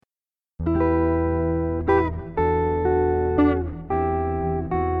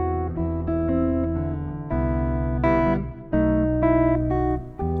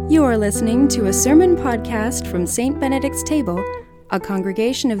are listening to a sermon podcast from St. Benedict's Table, a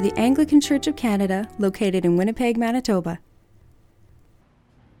congregation of the Anglican Church of Canada located in Winnipeg, Manitoba.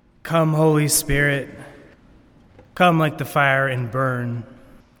 Come, Holy Spirit, come like the fire and burn.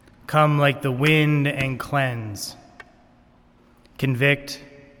 Come like the wind and cleanse. Convict,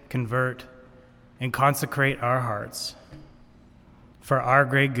 convert, and consecrate our hearts for our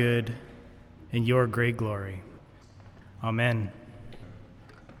great good and your great glory. Amen.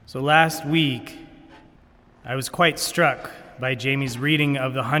 So last week, I was quite struck by Jamie's reading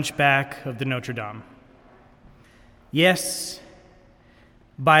of the Hunchback of the Notre Dame. Yes,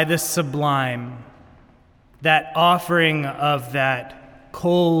 by the sublime, that offering of that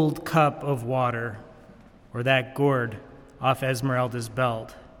cold cup of water, or that gourd off Esmeralda's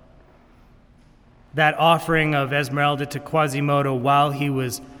belt, that offering of Esmeralda to Quasimodo while he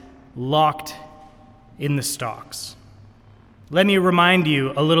was locked in the stocks. Let me remind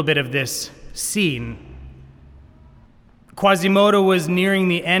you a little bit of this scene. Quasimodo was nearing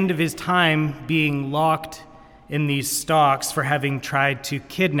the end of his time being locked in these stocks for having tried to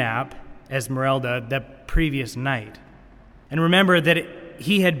kidnap Esmeralda that previous night. And remember that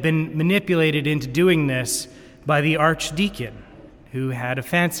he had been manipulated into doing this by the archdeacon, who had a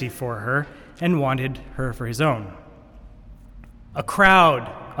fancy for her and wanted her for his own. A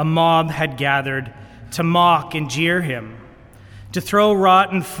crowd, a mob had gathered to mock and jeer him, to throw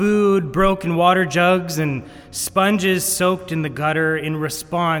rotten food, broken water jugs, and sponges soaked in the gutter in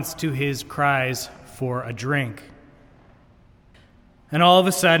response to his cries for a drink. And all of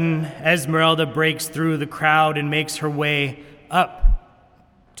a sudden, Esmeralda breaks through the crowd and makes her way up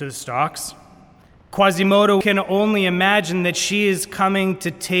to the stocks. Quasimodo can only imagine that she is coming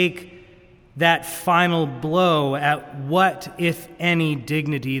to take that final blow at what, if any,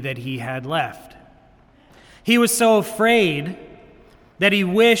 dignity that he had left. He was so afraid that he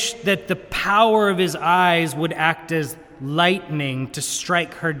wished that the power of his eyes would act as lightning to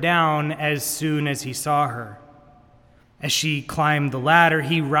strike her down as soon as he saw her. As she climbed the ladder,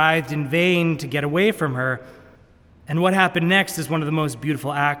 he writhed in vain to get away from her. And what happened next is one of the most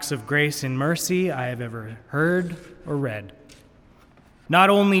beautiful acts of grace and mercy I have ever heard or read.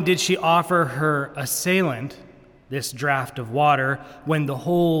 Not only did she offer her assailant this draught of water when the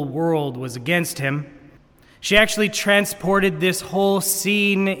whole world was against him, she actually transported this whole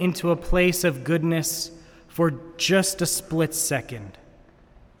scene into a place of goodness for just a split second.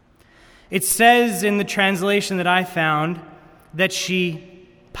 It says in the translation that I found that she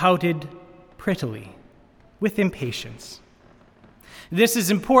pouted prettily, with impatience. This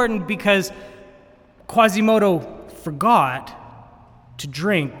is important because Quasimodo forgot to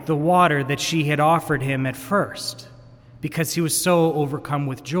drink the water that she had offered him at first, because he was so overcome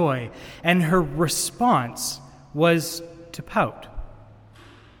with joy, and her response was to pout,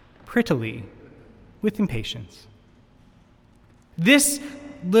 prettily, with impatience. This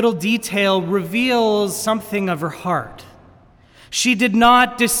little detail reveals something of her heart. She did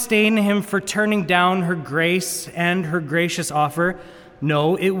not disdain him for turning down her grace and her gracious offer.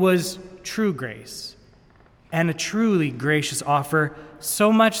 No, it was true grace, and a truly gracious offer,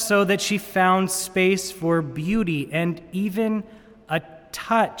 so much so that she found space for beauty and even a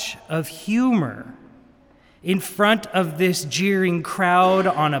touch of humor in front of this jeering crowd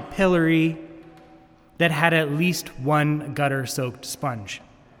on a pillory that had at least one gutter-soaked sponge.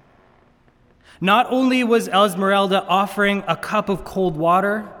 Not only was Esmeralda offering a cup of cold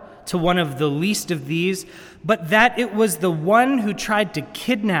water to one of the least of these, but that it was the one who tried to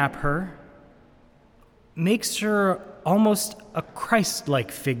kidnap her makes her almost a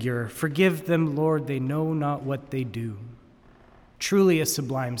Christ-like figure. Forgive them, Lord, they know not what they do. Truly a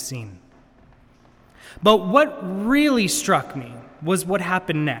sublime scene. But what really struck me was what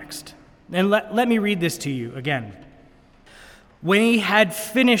happened next. And let me read this to you again. When he had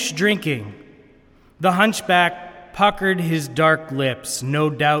finished drinking, the hunchback puckered his dark lips, no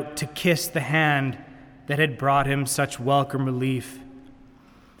doubt to kiss the hand that had brought him such welcome relief.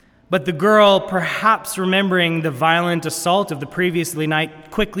 But the girl, perhaps remembering the violent assault of the previous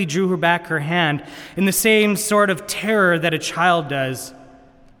night, quickly drew back her hand in the same sort of terror that a child does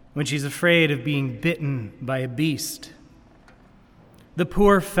when she's afraid of being bitten by a beast. The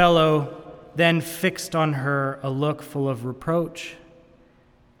poor fellow then fixed on her a look full of reproach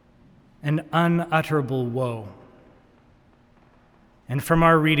and unutterable woe. And from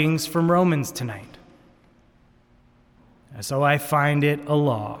our readings from Romans tonight, so I find it a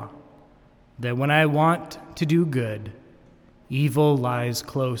law that when I want to do good, evil lies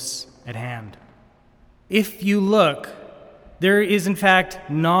close at hand. If you look, there is in fact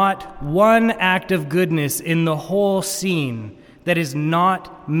not one act of goodness in the whole scene that is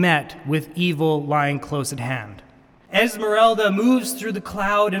not met with evil lying close at hand. Esmeralda moves through the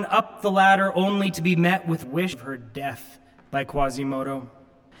cloud and up the ladder only to be met with wish of her death by Quasimodo.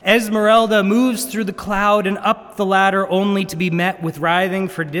 Esmeralda moves through the cloud and up the ladder only to be met with writhing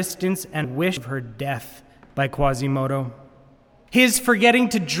for distance and wish of her death by Quasimodo. His forgetting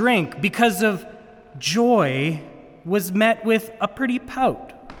to drink because of joy was met with a pretty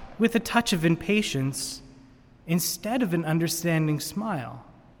pout, with a touch of impatience instead of an understanding smile.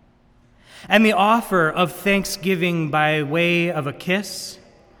 And the offer of thanksgiving by way of a kiss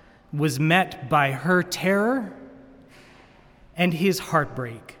was met by her terror and his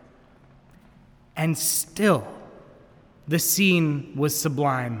heartbreak. And still, the scene was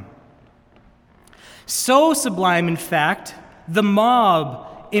sublime. So sublime, in fact, the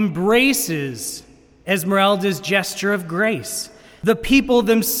mob embraces Esmeralda's gesture of grace. The people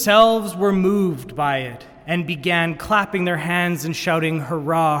themselves were moved by it and began clapping their hands and shouting,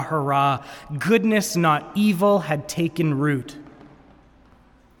 "Hurrah, hurrah! Goodness, not evil, had taken root."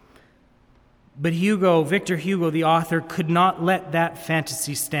 But Victor Hugo, the author, could not let that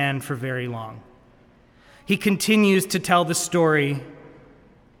fantasy stand for very long. He continues to tell the story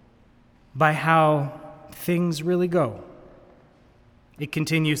by how things really go. It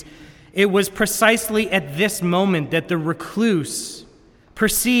continues, "It was precisely at this moment that the recluse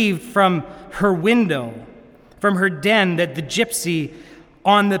perceived from her window, from her den, that the gypsy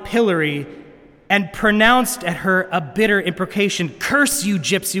on the pillory, and pronounced at her a bitter imprecation, 'Curse you,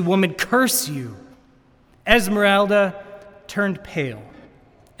 gypsy woman, curse you!' Esmeralda turned pale,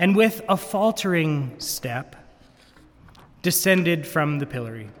 and with a faltering step, descended from the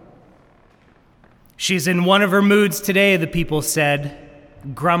pillory. She's in one of her moods today," the people said,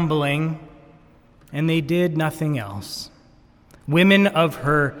 grumbling, and they did nothing else. Women of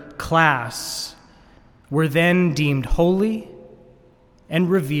her class were then deemed holy and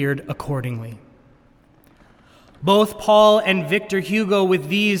revered accordingly. Both Paul and Victor Hugo, with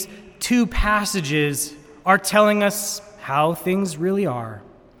these two passages, are telling us how things really are,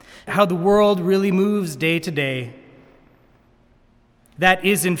 how the world really moves day to day. That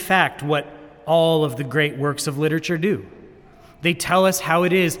is, in fact, what all of the great works of literature do. They tell us how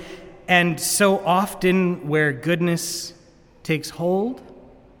it is, and so often where goodness takes hold,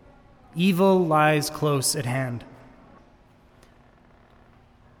 evil lies close at hand.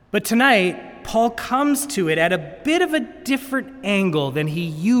 But tonight, Paul comes to it at a bit of a different angle than he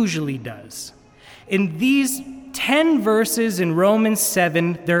usually does. In these 10 verses in Romans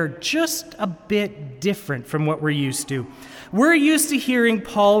 7, they're just a bit different from what we're used to. We're used to hearing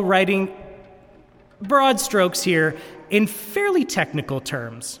Paul writing broad strokes here in fairly technical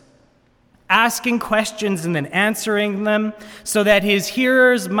terms, asking questions and then answering them so that his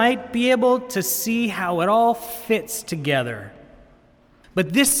hearers might be able to see how it all fits together.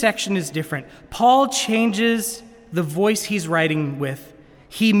 But this section is different. Paul changes the voice he's writing with.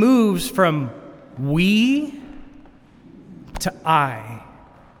 He moves from we to I.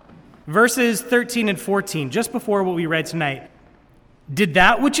 Verses 13 and 14, just before what we read tonight. "Did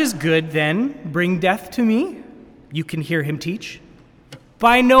that which is good then bring death to me?" You can hear him teach.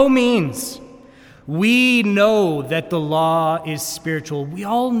 "By no means. We know that the law is spiritual." We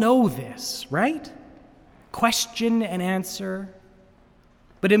all know this, right? Question and answer.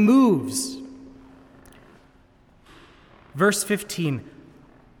 But it moves. Verse 15,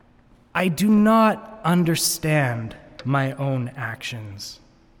 "I do not understand my own actions."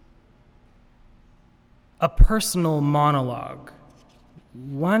 A personal monologue,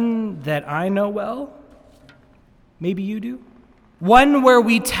 one that I know well, maybe you do, one where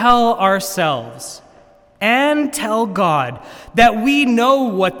we tell ourselves and tell God that we know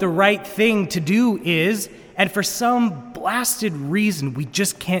what the right thing to do is, and for some blasted reason, we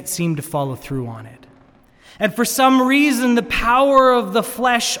just can't seem to follow through on it. And for some reason, the power of the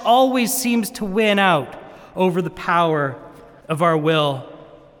flesh always seems to win out over the power of our will.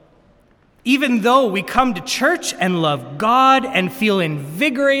 Even though we come to church and love God and feel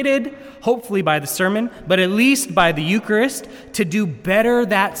invigorated, hopefully by the sermon, but at least by the Eucharist, to do better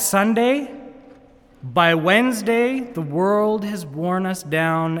that Sunday, by Wednesday, the world has worn us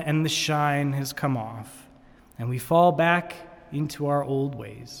down and the shine has come off, and we fall back into our old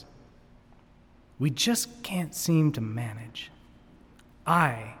ways. We just can't seem to manage.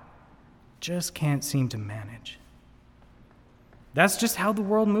 I just can't seem to manage. That's just how the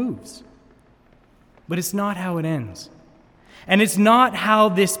world moves. But it's not how it ends. And it's not how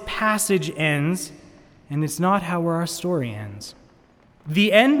this passage ends, and it's not how our story ends.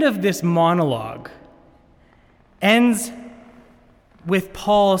 The end of this monologue ends with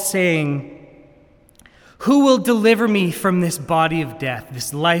Paul saying, Who will deliver me from this body of death,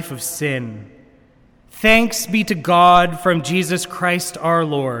 this life of sin? Thanks be to God from Jesus Christ our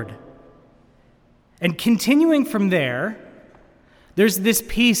Lord. And continuing from there, there's this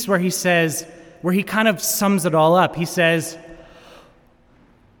piece where he kind of sums it all up. He says,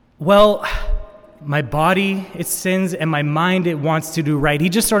 well, my body, it sins, and my mind, it wants to do right. He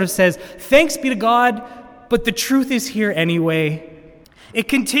just sort of says, thanks be to God, but the truth is here anyway. It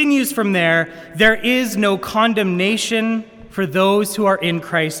continues from there. There is no condemnation for those who are in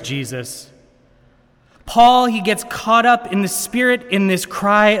Christ Jesus. Paul, he gets caught up in the Spirit in this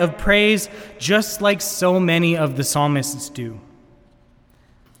cry of praise, just like so many of the psalmists do.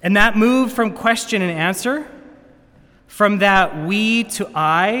 And that move from question and answer, from that we to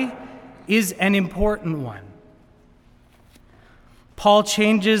I, is an important one. Paul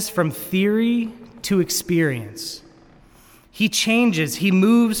changes from theory to experience. He changes, he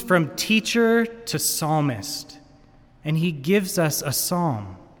moves from teacher to psalmist, and he gives us a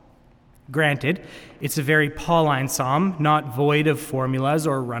psalm. Granted, it's a very Pauline psalm, not void of formulas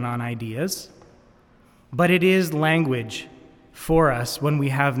or run-on ideas, but it is language for us when we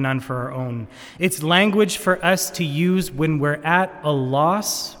have none for our own. It's language for us to use when we're at a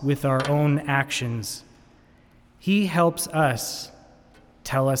loss with our own actions. He helps us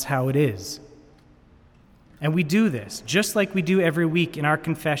tell us how it is. And we do this, just like we do every week in our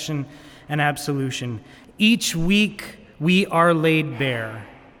confession and absolution. Each week, we are laid bare.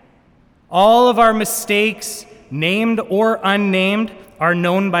 All of our mistakes, named or unnamed, are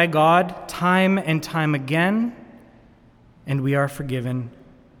known by God time and time again, and we are forgiven.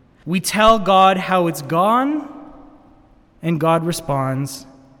 We tell God how it's gone, and God responds,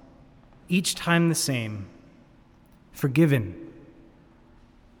 each time the same, forgiven.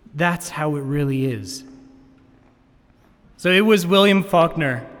 That's how it really is. So it was William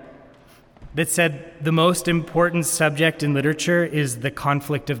Faulkner that said the most important subject in literature is the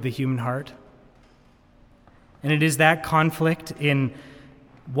conflict of the human heart. And it is that conflict in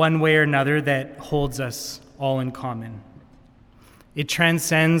one way or another that holds us all in common. It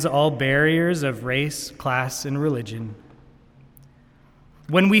transcends all barriers of race, class, and religion.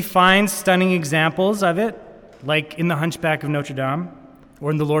 When we find stunning examples of it, like in The Hunchback of Notre Dame,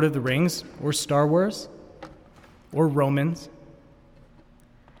 or in The Lord of the Rings, or Star Wars, or Romans,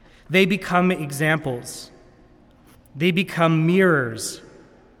 they become examples. They become mirrors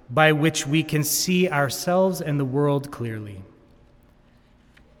by which we can see ourselves and the world clearly.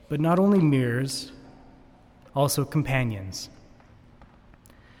 But not only mirrors, also companions.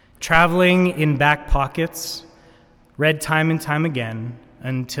 Traveling in back pockets, read time and time again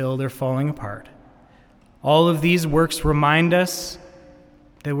until they're falling apart. All of these works remind us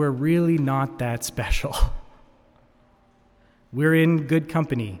that we're really not that special. We're in good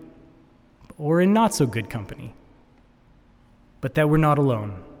company, or in not so good company, but that we're not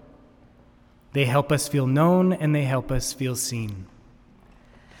alone. They help us feel known, and they help us feel seen.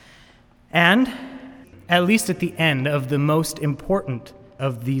 And, at least at the end of the most important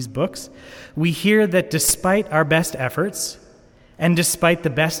of these books, we hear that despite our best efforts, and despite the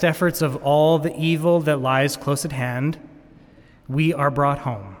best efforts of all the evil that lies close at hand, we are brought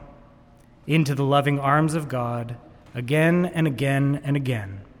home into the loving arms of God again and again and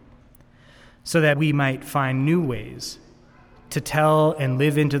again, so that we might find new ways to tell and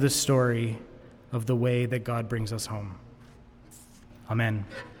live into the story of the way that God brings us home. Amen.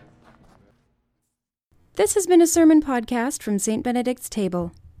 This has been a sermon podcast from St. Benedict's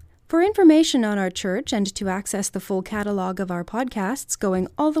Table. For information on our church and to access the full catalog of our podcasts going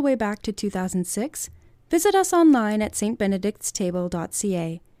all the way back to 2006, visit us online at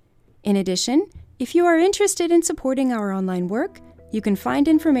stbenedictstable.ca. In addition, if you are interested in supporting our online work, you can find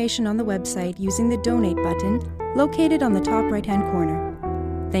information on the website using the Donate button located on the top right-hand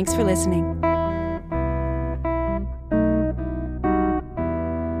corner. Thanks for listening.